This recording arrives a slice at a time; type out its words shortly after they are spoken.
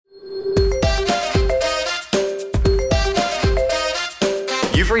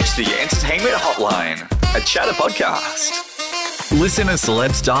reached the Entertainment Hotline, a chatter podcast. Listen as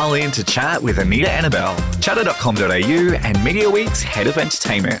celebs dial in to chat with Anita Annabelle, chatter.com.au and Media Week's Head of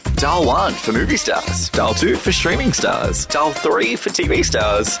Entertainment. Dial 1 for movie stars, dial 2 for streaming stars, dial 3 for TV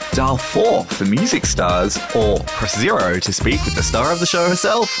stars, dial 4 for music stars, or press 0 to speak with the star of the show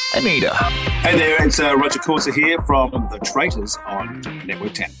herself, Anita. Hey there, it's Rodger Corser here from the Traitors on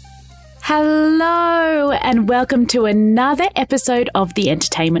Network 10. Hello and welcome to another episode of the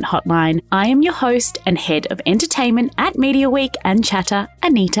Entertainment Hotline. I am your host and head of entertainment at Media Week and Chatter,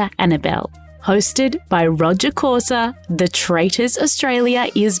 Anita Annabelle. Hosted by Rodger Corser, the Traitors Australia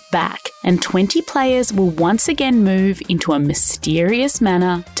is back and 20 players will once again move into a mysterious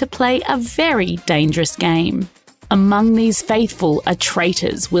manor to play a very dangerous game. Among these faithful are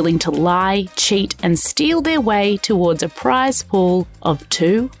traitors willing to lie, cheat and steal their way towards a prize pool of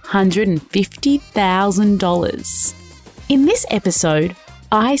 $250,000. In this episode,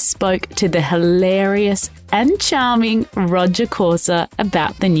 I spoke to the hilarious and charming Rodger Corser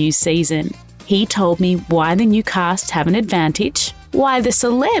about the new season. He told me why the new cast have an advantage, why the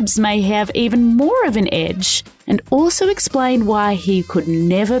celebs may have even more of an edge, and also explained why he could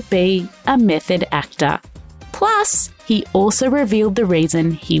never be a method actor. Plus, he also revealed the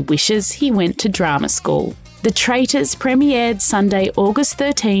reason he wishes he went to drama school. The Traitors premiered Sunday, August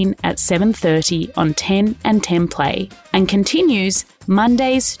 13 at 7:30 on 10 and 10 Play and continues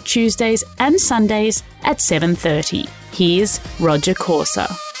Mondays, Tuesdays and Sundays at 7:30. Here's Rodger Corser.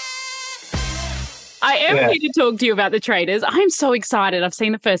 I am here to talk to you about the Traitors. I'm so excited. I've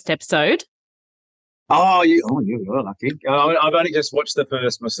seen the first episode. Oh, you're lucky. I've only just watched the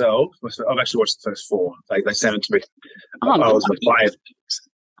first myself. I've actually watched the first 4. They sent it to me. Oh, I was playing.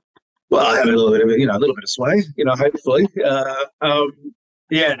 Well, I have a little bit of, a little bit of sway, hopefully.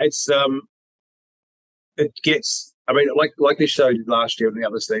 It gets, like this show did last year and the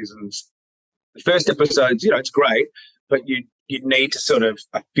other seasons. The first episodes, it's great, but you need to sort of,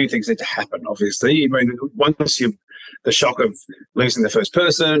 a few things need to happen, obviously. Once the shock of losing the first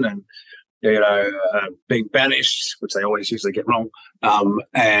person and, being banished, which they always usually get wrong,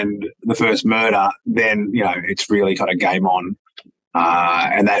 and the first murder, then, it's really kind of game on.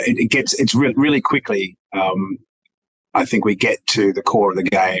 And that it's really quickly, I think we get to the core of the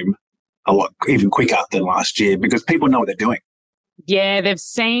game a lot, even quicker than last year because people know what they're doing. Yeah, they've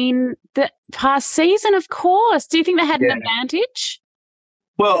seen the past season, of course. Do you think they had an advantage?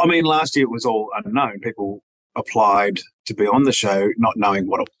 Well, last year it was all unknown. People applied to be on the show not knowing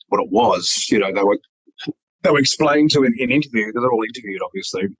what it was. They were explained to in interviews. They're all interviewed,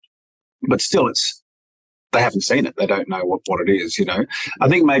 obviously, but still, they haven't seen it. They don't know what it is. I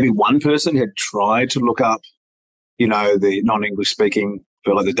think maybe one person had tried to look up, the non-English speaking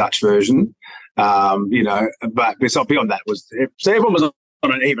for the Dutch version, but beyond that so everyone was on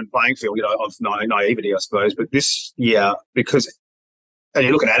an even playing field, of naivety, I suppose. But this year, because. And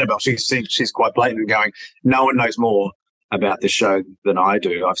you look at Annabelle, she's quite blatant going, no one knows more about this show than I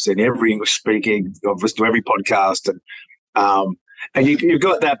do. I've seen every English speaking, I've listened to every podcast, and you've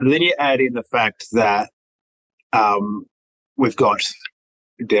got that, but then you add in the fact that we've got,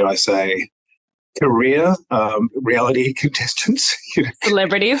 dare I say, career reality contestants.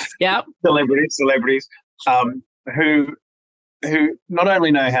 Celebrities, yeah. Celebrities, who not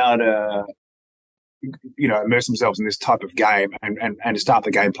only know how to immerse themselves in this type of game and start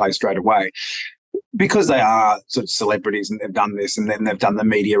the gameplay straight away because they are sort of celebrities and they've done this and then they've done the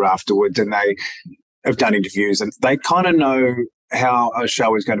media afterwards and they have done interviews and they kind of know how a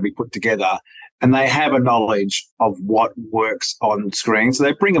show is going to be put together and they have a knowledge of what works on screen. So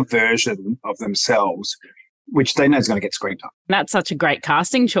they bring a version of themselves which they know is going to get screen time. That's such a great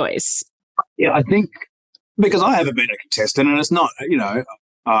casting choice. Yeah, I think because I haven't been a contestant and it's not,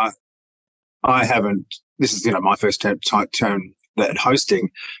 I haven't. This is, my first term at hosting.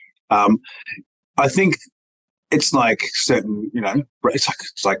 I think it's like certain,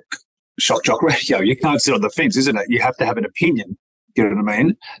 it's like shock jock radio. You can't sit on the fence, isn't it? You have to have an opinion. You know what I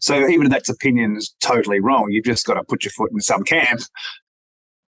mean? So even if that opinion is totally wrong, you've just got to put your foot in some camp.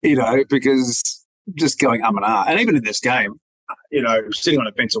 Because just going and and even in this game, sitting on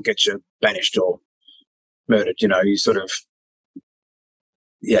a fence will get you banished or murdered. You sort of.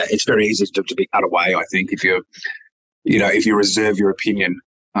 Yeah, it's very easy to be cut away. I think if you reserve your opinion,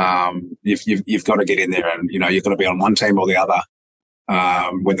 you've got to get in there, and you've got to be on one team or the other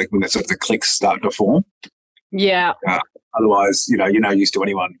when the sort of the clicks start to form. Yeah. Otherwise, you're no use to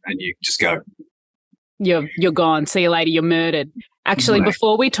anyone, and you just go. You're gone. See you later. You're murdered. Actually,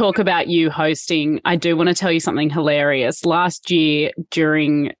 before we talk about you hosting, I do want to tell you something hilarious. Last year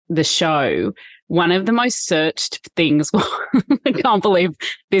during the show, one of the most searched things, I can't believe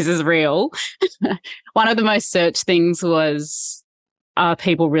this is real. One of the most searched things was, are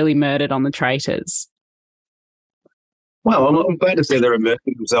people really murdered on the Traitors? Well, I'm glad to see they're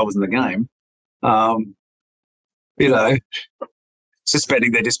immersing themselves in the game. You know,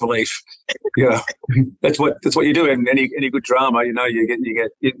 suspending their disbelief. Yeah, that's what you do in any good drama. You know, you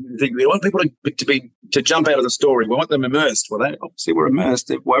think we want people to jump out of the story. We want them immersed. Well, they obviously were immersed.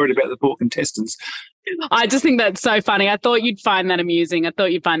 They're worried about the poor contestants. I just think that's so funny. I thought you'd find that amusing. I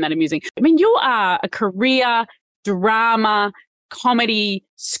mean, you are a career drama, comedy,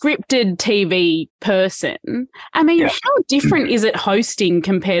 scripted TV person. I mean, How different is it hosting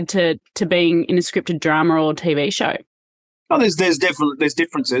compared to being in a scripted drama or TV show? Oh, there's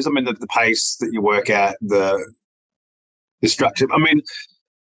differences. I mean, the pace that you work at, the structure. I mean,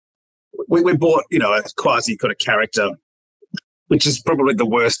 we bought, a quasi kind of character, which is probably the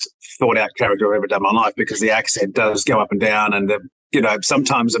worst thought out character I've ever done in my life, because the accent does go up and down, and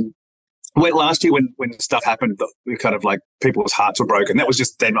sometimes. Last year when stuff happened, we kind of like people's hearts were broken. That was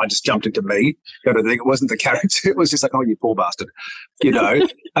just then I just jumped into me. It wasn't the character. It was just like, oh, you poor bastard,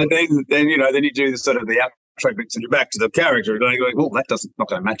 And then you do the sort of the outro bits and you're back to the character and going, well, that not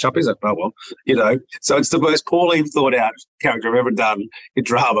going to match up, is it? Oh, well, So it's the most poorly thought out character I've ever done in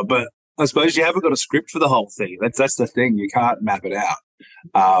drama. But I suppose you haven't got a script for the whole thing. That's the thing. You can't map it out.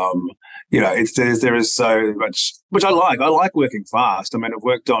 There is so much, which I like. I like working fast. I mean, I've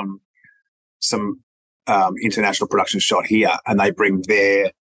worked on some international production shot here, and they bring their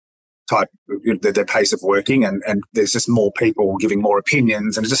type, their pace of working, and there's just more people giving more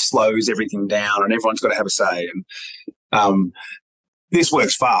opinions, and it just slows everything down, and everyone's got to have a say. And this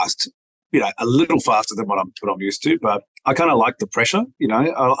works fast, a little faster than what I'm used to, but I kind of like the pressure.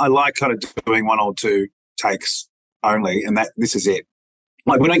 I like kind of doing one or two takes only, and this is it.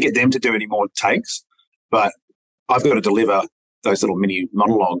 Like, we don't get them to do any more takes, but I've got to deliver those little mini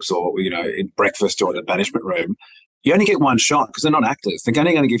monologues, or, in breakfast or in the banishment room. You only get one shot because they're not actors. They're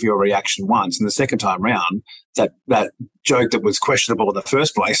only going to give you a reaction once. And the second time round, that joke that was questionable in the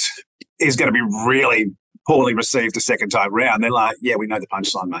first place is going to be really poorly received the second time round. They're like, yeah, we know the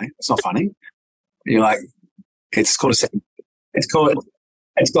punchline, mate. It's not funny. And you're like, it's called a second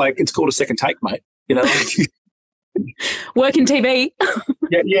take, mate. Work in TV.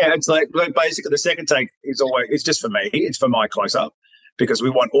 yeah. It's like, basically the second take it's just for me. It's for my close up, because we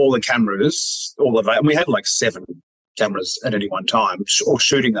want all the cameras, and we had like 7 cameras at any one time, or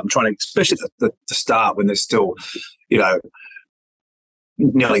shooting them, trying to, especially at the start when there's still,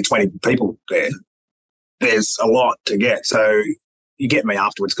 nearly 20 people there. There's a lot to get. So you get me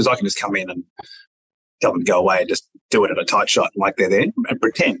afterwards, because I can just come in and tell them to go away and just do it at a tight shot like they're there and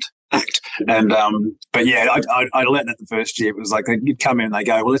pretend. Act. And but yeah, I learned that the first year. It was like you'd come in and they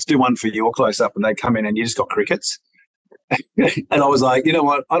go, well, let's do one for your close up, and they come in and you just got crickets. And I was like, you know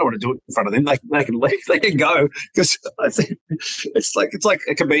what, I don't want to do it in front of them. They can leave, they can go, because I think it's like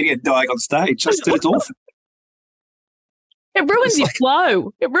a comedian dying on stage. It's awful. It ruins your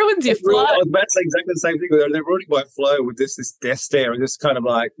flow. It ruins your flow. I was about to say exactly the same thing. They're ruining my flow with this death stare, and just kind of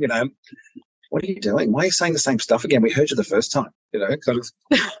like, what are you doing? Why are you saying the same stuff again? We heard you the first time, kind of.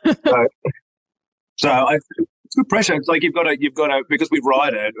 So it's good pressure. It's like you've got to, because we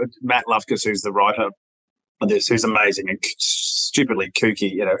write it. Matt Lufkus, who's the writer of this, who's amazing and stupidly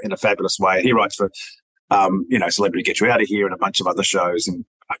kooky, in a fabulous way. He writes for, Celebrity Get You Out of Here and a bunch of other shows and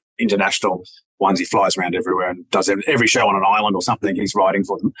international ones. He flies around everywhere and does every show on an island or something. He's writing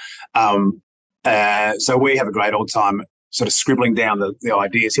for them. So we have a great old time sort of scribbling down the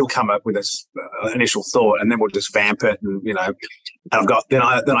ideas. He'll come up with this initial thought, and then we'll just vamp it, and and then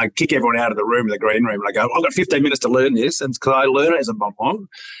I kick everyone out of the room, the green room, and I go, I've got 15 minutes to learn this, and can I learn it as a bonbon?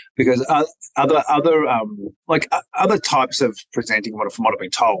 Because other types of presenting, from what I've been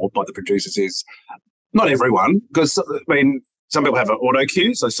told by the producers, is not everyone, because I mean, some people have an auto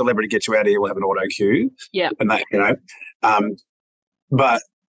cue, so Celebrity Get You Out of Here will have an auto cue, and that but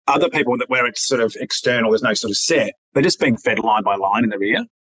other people where it's sort of external, there's no sort of set, they're just being fed line by line in their ear.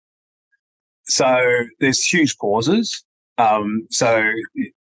 So there's huge pauses.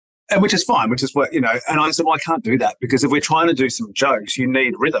 Which is fine, which is what, and I said, well, I can't do that, because if we're trying to do some jokes, you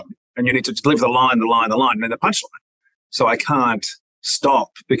need rhythm, and you need to deliver the line, and then the punchline. So I can't stop,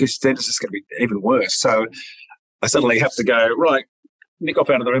 because then it's just going to be even worse. So I suddenly have to go, right, nick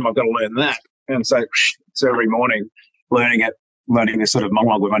off out of the room, I've got to learn that. And so every morning learning this sort of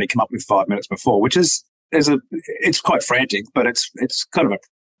monologue we've only come up with 5 minutes before, which is it's quite frantic, but it's kind of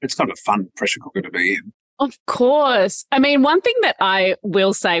a fun pressure cooker to be in. Of course. I mean, one thing that I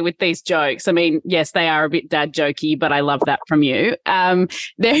will say with these jokes, I mean, yes, they are a bit dad jokey, but I love that from you.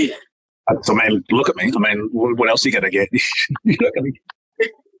 So, I mean, look at me. I mean, what else are you going to get? You're not gonna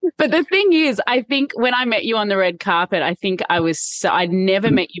But the thing is, I think when I met you on the red carpet, I think I'd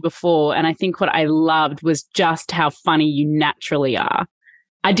never met you before. And I think what I loved was just how funny you naturally are.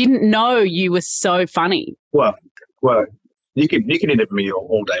 I didn't know you were so funny. Well, you can interview me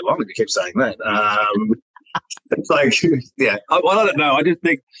all day long if you keep saying that. It's like, yeah. I don't know. I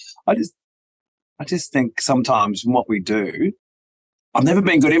just think sometimes what we do, I've never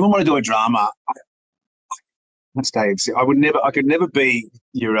been good. Even when I do a drama, I could never be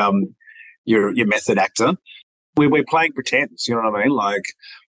your method actor. We're playing pretends, you know what I mean? Like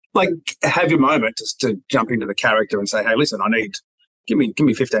have your moment just to jump into the character and say, hey, listen, give me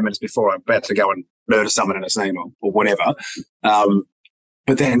 15 minutes before I'm about to go and murder someone in a scene or whatever.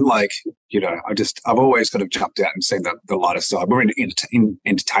 But then, I've always kind of jumped out and seen the lighter side. We're in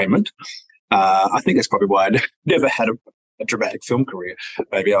entertainment. I think that's probably why I never had a dramatic film career.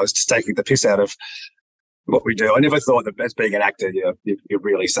 Maybe I was just taking the piss out of what we do. I never thought that as being an actor, you're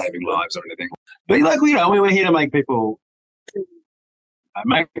really saving lives or anything. But we're here to make people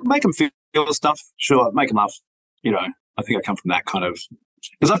make them feel stuff. Sure, make them laugh. I think I come from that kind of,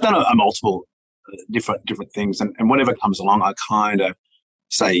 because I've done a multiple different things, and whatever comes along, I kind of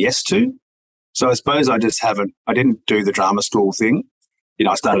say yes to. So I suppose I didn't do the drama school thing.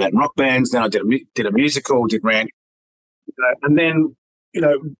 I started out in rock bands, then I did a musical, did rant, and then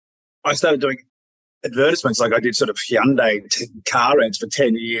I started doing advertisements. Like I did sort of Hyundai car ads for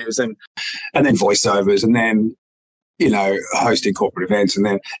 10 years, and then voiceovers, and then hosting corporate events, and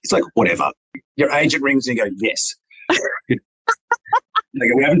then it's like whatever. Your agent rings and you go, yes. We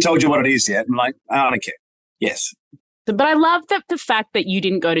haven't told you what it is yet. I'm like, I don't care. Yes. But I love the fact that you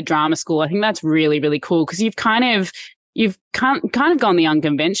didn't go to drama school. I think that's really, really cool because you've kind of gone the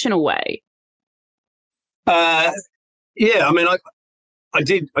unconventional way. Yeah. I mean, I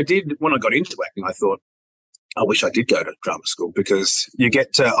did when I got into acting. I thought, I wish I did go to drama school because you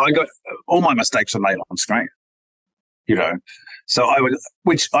get I got all my mistakes were made on screen. So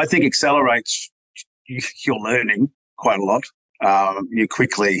which I think accelerates your learning quite a lot. You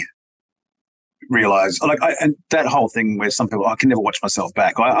quickly realize, and that whole thing where some people, I can never watch myself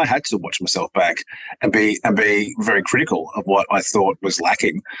back. I had to watch myself back and be very critical of what I thought was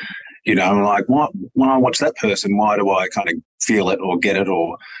lacking. I'm like, what? When I watch that person, why do I kind of feel it or get it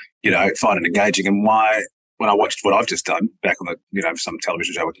or, find it engaging? And why, when I watched what I've just done back on the, some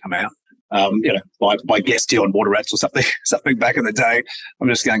television show would come out, by Guesty on Water Rats or something back in the day, I'm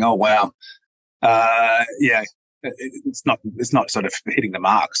just going, oh wow. Yeah, it's not sort of hitting the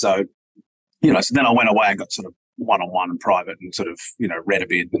mark. So, so then I went away and got sort of one-on-one and private and sort of, read a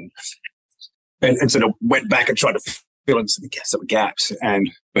bit and sort of went back and tried to fill in some gaps.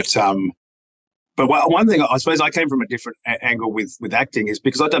 But one thing, I suppose I came from a different angle with acting is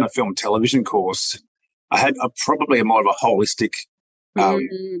because I'd done a film and television course, I had probably more of a holistic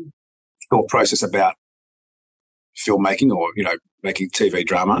thought process about filmmaking or, making TV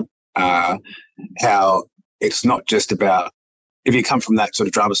drama. How it's not just about, if you come from that sort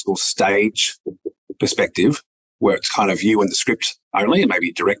of drama school stage perspective where it's kind of you and the script only and maybe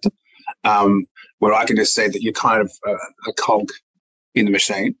a director, where I can just say that you're kind of a cog in the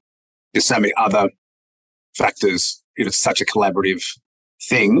machine. There's so many other factors. It's such a collaborative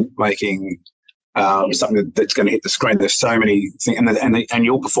thing, making something that's going to hit the screen. There's so many things, and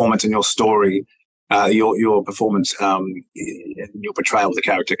your performance and your story, your performance, your portrayal of the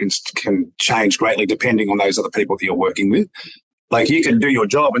character can change greatly depending on those other people that you're working with. Like you can do your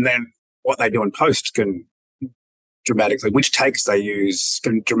job, and then what they do in post can dramatically, which takes they use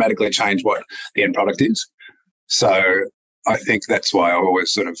can dramatically change what the end product is. So I think that's why I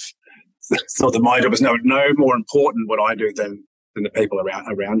always sort of thought that my job is no more important what I do than the people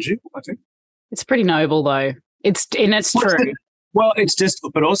around you. I think it's pretty noble, though. It's true. Well, it's just,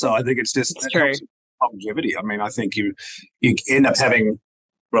 but also I think it's true. Longevity. I mean, I think you end up having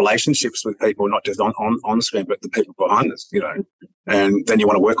relationships with people, not just on screen, but the people behind us, and then you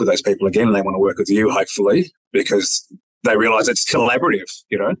want to work with those people again, and they want to work with you, hopefully, because they realise it's collaborative,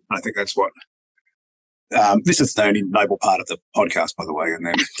 I think that's what, this is the only noble part of the podcast, by the way, and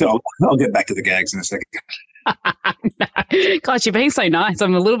then I'll get back to the gags in a second. Gosh, you're being so nice.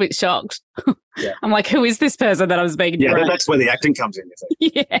 I'm a little bit shocked. Yeah. I'm like, who is this person that I was speaking to? Yeah, that's where the acting comes in.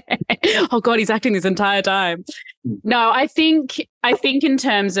 Yeah. Oh God, he's acting this entire time. No, I think in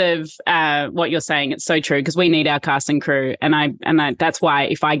terms of what you're saying, it's so true because we need our cast and crew, and I that's why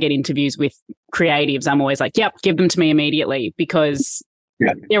if I get interviews with creatives, I'm always like, yep, give them to me immediately because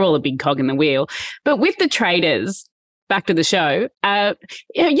they're all a big cog in the wheel. But with the Traitors, back to the show. Are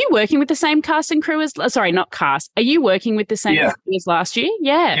you working with the same cast and crew as, sorry, not cast. Are you working with the same crew as last year?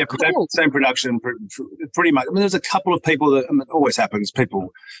 Yeah, cool. Same production, pretty much. I mean, there's a couple of people that, it always happens,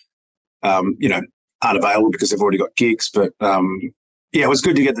 people, aren't available because they've already got gigs, but, it was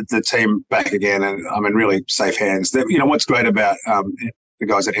good to get the team back again, and I'm in really safe hands. What's great about the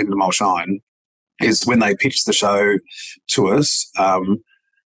guys at Endemol Shine is when they pitched the show to us,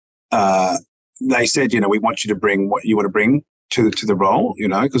 they said, we want you to bring what you want to bring to the role,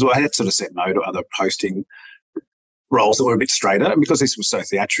 because I had sort of said no to other hosting roles that were a bit straighter, and because this was so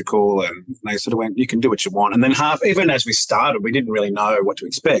theatrical, and they sort of went, you can do what you want. And then even as we started, we didn't really know what to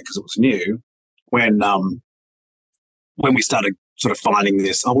expect because it was new. When we started sort of finding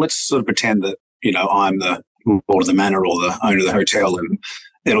this, let's sort of pretend that, I'm the lord of the manor or the owner of the hotel, and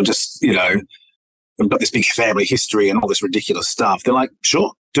it'll just, we've got this big family history and all this ridiculous stuff. They're like,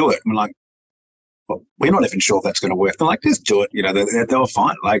 sure, do it. And we're like, well, we're not even sure if that's going to work. They're like, just do it. They were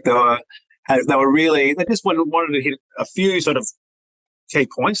fine. Like they were really, they just wanted to hit a few sort of key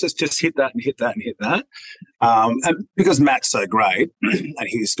points. Let's just hit that and hit that and hit that. And because Matt's so great and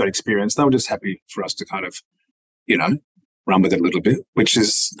he's got experience, they were just happy for us to kind of, run with it a little bit, which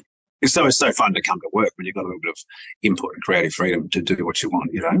is so fun to come to work when you've got a little bit of input and creative freedom to do what you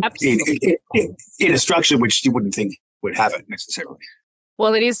want, Absolutely. In a structure which you wouldn't think would have it necessarily.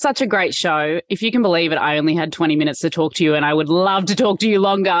 Well, it is such a great show. If you can believe it, I only had 20 minutes to talk to you, and I would love to talk to you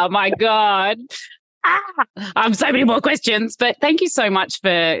longer. My God. I have so many more questions, but thank you so much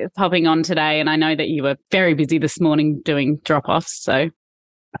for popping on today. And I know that you were very busy this morning doing drop-offs, so.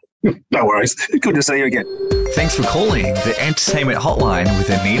 No worries. Good to see you again. Thanks for calling the Entertainment Hotline with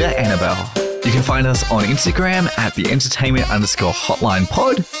Anita Annabelle. You can find us on Instagram at the entertainment_hotline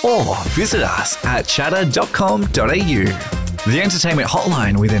pod, or visit us at chatter.com.au. The Entertainment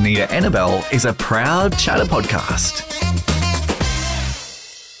Hotline with Anita Annabelle is a proud Chatter podcast.